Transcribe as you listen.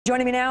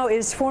Joining me now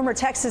is former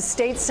Texas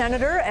state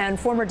senator and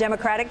former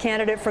Democratic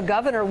candidate for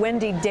governor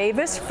Wendy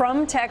Davis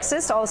from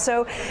Texas,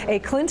 also a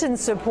Clinton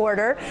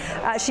supporter.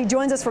 She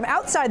joins us from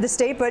outside the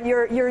state, but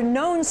you're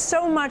known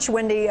so much,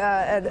 Wendy,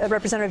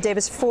 Representative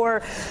Davis,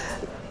 for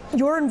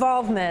your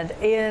involvement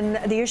in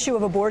the issue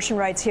of abortion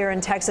rights here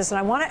in Texas. And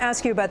I want to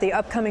ask you about the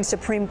upcoming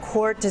Supreme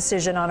Court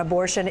decision on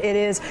abortion. It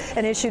is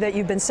an issue that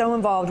you've been so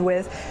involved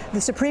with.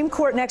 The Supreme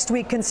Court next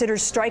week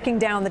considers striking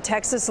down the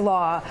Texas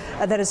law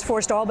that has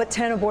forced all but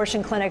 10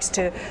 abortion clinics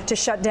to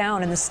shut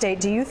down in the state.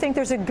 Do you think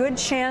there's a good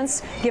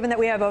chance, given that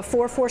we have a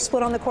 4-4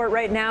 split on the court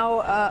right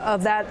now,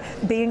 of that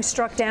being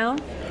struck down?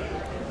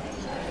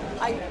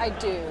 I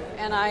do,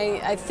 and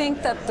I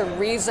think that the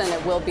reason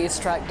it will be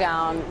struck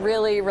down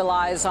really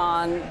relies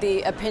on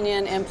the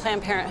opinion in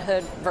Planned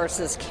Parenthood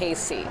versus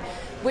Casey,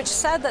 which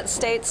said that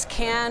states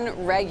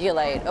can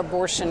regulate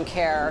abortion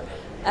care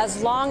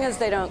as long as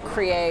they don't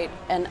create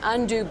an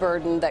undue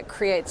burden that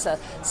creates a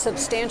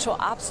substantial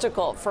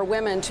obstacle for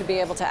women to be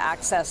able to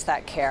access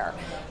that care.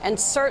 And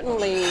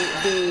certainly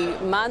the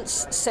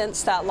months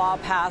since that law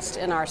passed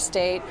in our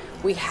state,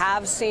 we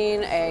have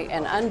seen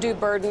an undue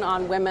burden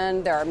on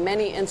women. There are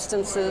many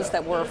instances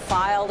that were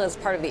filed as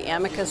part of the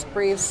amicus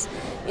briefs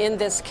in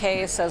this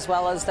case, as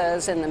well as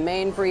those in the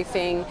main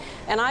briefing.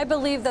 And I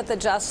believe that the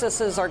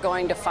justices are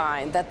going to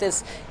find that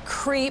this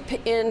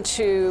creep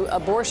into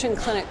abortion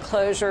clinic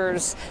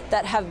closures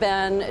that have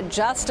been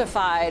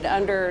justified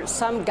under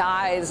some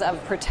guise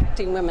of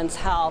protecting women's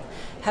health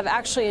have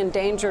actually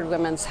endangered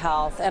women's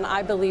health, and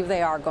I believe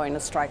they are going to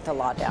strike the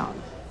law down.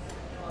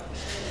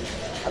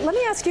 Let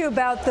me ask you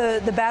about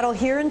the battle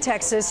here in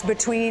Texas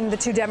between the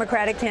two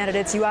Democratic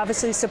candidates. You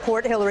obviously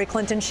support Hillary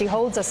Clinton. She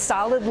holds a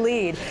solid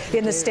lead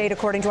in the state,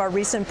 according to our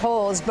recent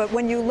polls. But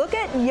when you look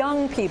at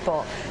young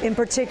people in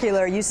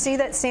particular, you see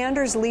that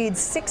Sanders leads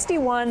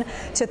 61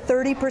 to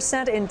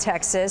 30% in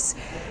Texas.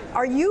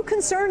 Are you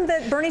concerned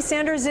that Bernie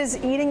Sanders is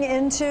eating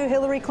into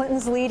Hillary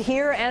Clinton's lead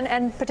here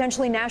and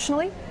potentially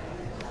nationally?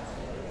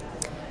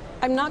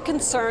 I'm not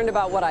concerned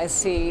about what I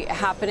see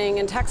happening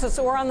in Texas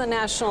or on the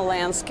national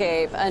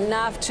landscape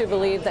enough to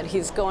believe that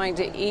he's going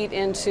to eat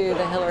into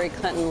the Hillary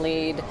Clinton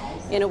lead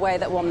in a way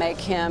that will make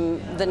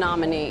him the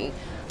nominee.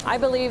 I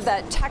believe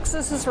that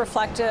Texas is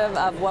reflective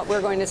of what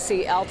we're going to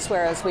see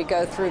elsewhere as we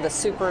go through the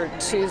Super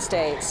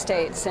Tuesday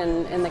states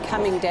in the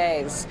coming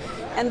days.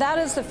 And that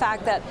is the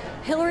fact that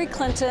Hillary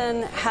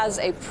Clinton has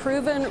a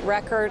proven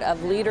record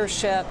of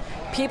leadership.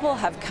 People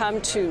have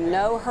come to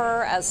know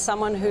her as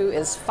someone who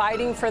is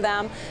fighting for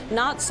them,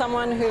 not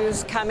someone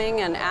who's coming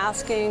and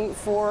asking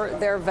for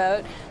their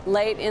vote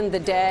late in the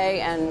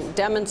day and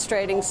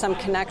demonstrating some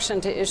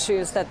connection to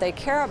issues that they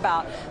care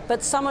about,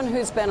 but someone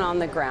who's been on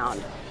the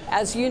ground.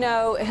 As you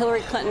know,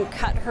 Hillary Clinton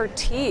cut her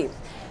teeth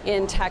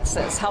in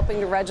Texas, helping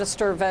to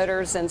register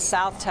voters in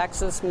South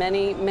Texas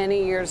many,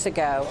 many years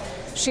ago.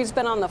 She's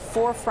been on the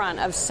forefront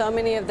of so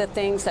many of the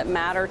things that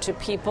matter to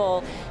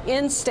people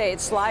in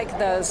states like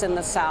those in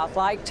the South,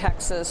 like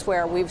Texas,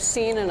 where we've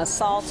seen an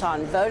assault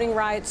on voting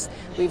rights,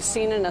 we've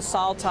seen an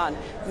assault on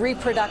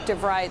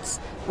reproductive rights,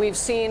 we've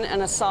seen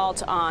an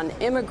assault on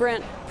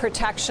immigrant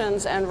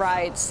protections and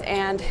rights,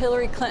 and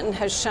Hillary Clinton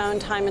has shown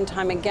time and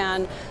time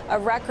again a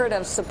record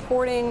of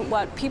supporting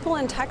what people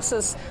in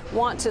Texas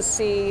want to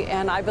see,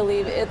 and I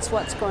believe it's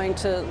what's going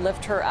to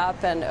lift her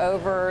up and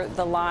over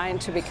the line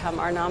to become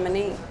our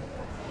nominee.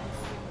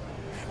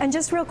 And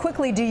just real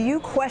quickly, do you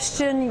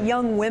question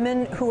young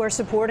women who are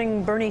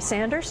supporting Bernie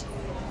Sanders?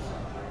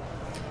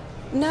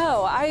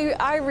 No,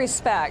 I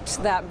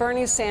respect that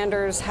Bernie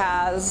Sanders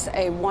has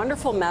a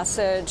wonderful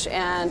message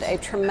and a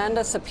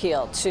tremendous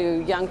appeal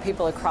to young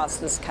people across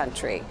this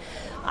country.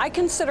 I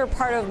consider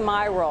part of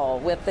my role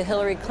with the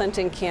Hillary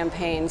Clinton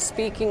campaign,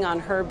 speaking on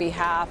her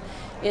behalf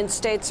in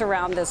states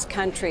around this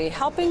country,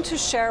 helping to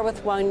share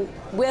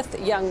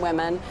with young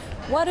women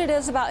what it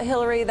is about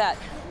Hillary that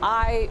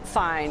I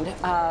find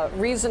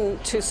reason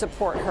to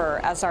support her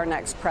as our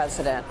next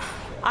president.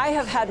 I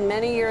have had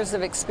many years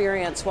of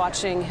experience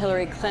watching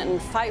Hillary Clinton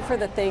fight for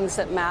the things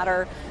that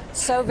matter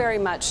so very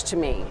much to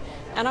me.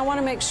 And I want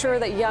to make sure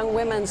that young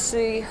women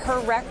see her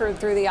record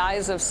through the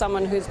eyes of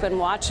someone who's been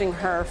watching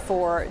her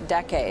for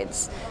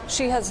decades.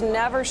 She has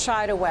never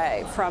shied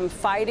away from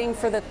fighting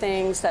for the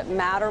things that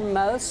matter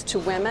most to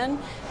women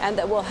and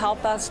that will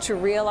help us to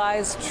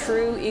realize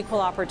true equal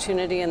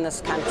opportunity in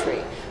this country,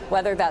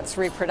 whether that's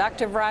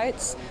reproductive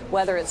rights,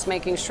 whether it's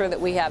making sure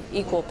that we have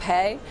equal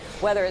pay,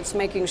 whether it's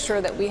making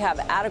sure that we have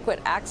adequate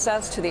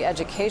access to the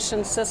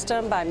education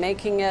system by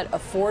making it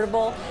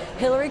affordable.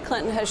 Hillary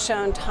Clinton has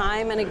shown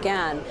time and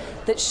again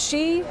that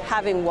she,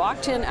 having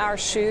walked in our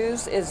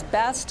shoes, is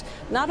best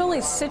not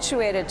only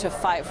situated to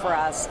fight for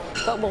us,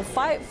 but will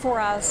fight for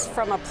us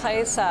from a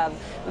place of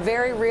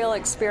very real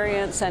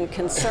experience and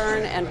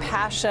concern and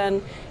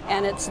passion,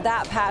 and it's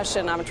that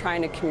passion I'm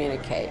trying to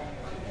communicate.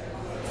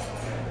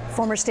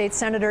 Former state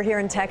senator here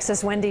in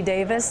Texas, Wendy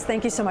Davis,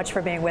 thank you so much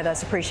for being with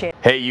us. Appreciate it.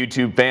 Hey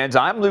YouTube fans,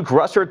 I'm Luke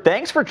Russert.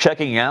 Thanks for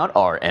checking out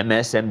our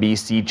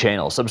MSNBC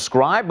channel.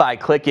 Subscribe by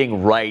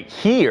clicking right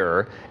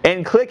here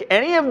and click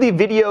any of the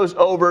videos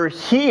over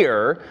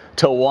here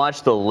to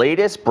watch the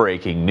latest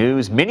breaking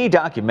news, mini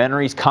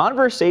documentaries,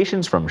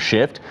 conversations from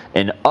Shift,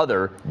 and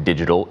other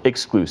digital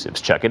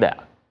exclusives. Check it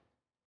out.